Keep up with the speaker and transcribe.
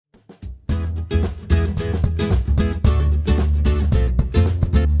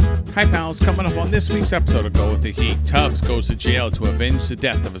pals, coming up on this week's episode of Go With The Heat, Tubbs goes to jail to avenge the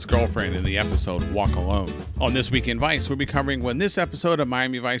death of his girlfriend in the episode Walk Alone. On This Week in Vice, we'll be covering when this episode of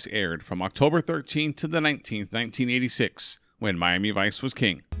Miami Vice aired from October 13th to the 19th, 1986, when Miami Vice was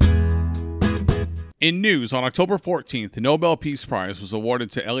king. In news, on October 14th, the Nobel Peace Prize was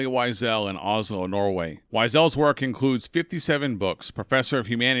awarded to Elie Wiesel in Oslo, Norway. Wiesel's work includes 57 books, professor of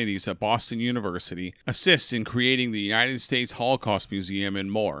humanities at Boston University, assists in creating the United States Holocaust Museum,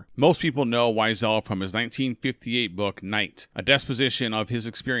 and more. Most people know Wiesel from his 1958 book, Night, a disposition of his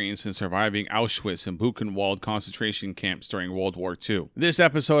experience in surviving Auschwitz and Buchenwald concentration camps during World War II. This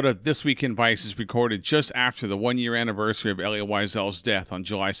episode of This Week in Vice is recorded just after the one-year anniversary of Elie Wiesel's death on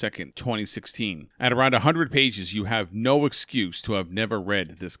July 2nd, 2016. At around 100 pages, you have no excuse to have never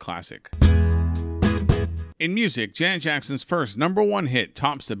read this classic. In music, Janet Jackson's first #1 hit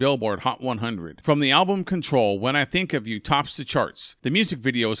tops the Billboard Hot 100. From the album Control, When I Think of You tops the charts. The music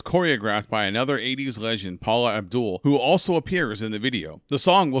video is choreographed by another 80s legend, Paula Abdul, who also appears in the video. The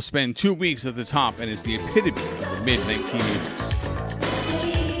song will spend 2 weeks at the top and is the epitome of the mid-1980s.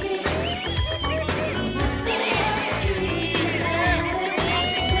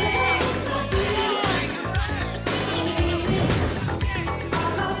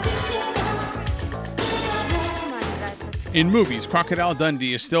 In movies, Crocodile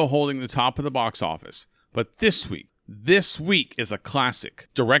Dundee is still holding the top of the box office. But this week is a classic.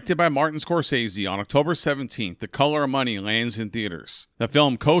 Directed by Martin Scorsese, on October 17th, The Color of Money lands in theaters. The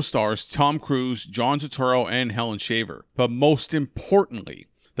film co-stars Tom Cruise, John Turturro, and Helen Shaver. But most importantly,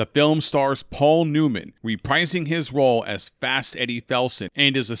 the film stars Paul Newman, reprising his role as Fast Eddie Felson,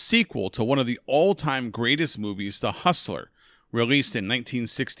 and is a sequel to one of the all-time greatest movies, The Hustler, released in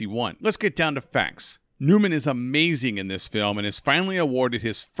 1961. Let's get down to facts. Newman is amazing in this film and is finally awarded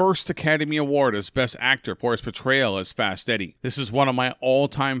his first Academy Award as Best Actor for his portrayal as Fast Eddie. This is one of my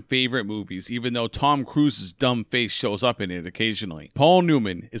all-time favorite movies, even though Tom Cruise's dumb face shows up in it occasionally. Paul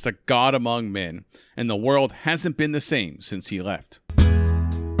Newman is a god among men, and the world hasn't been the same since he left.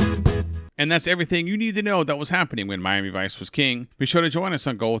 And that's everything you need to know that was happening when Miami Vice was king. Be sure to join us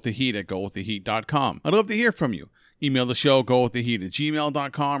on Go With The Heat at gowiththeheat.com. I'd love to hear from you. Email the show,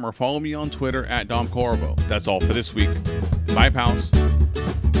 gowiththeheat@gmail.com, or follow me on Twitter @DomCorvo. That's all for this week. Bye, pals.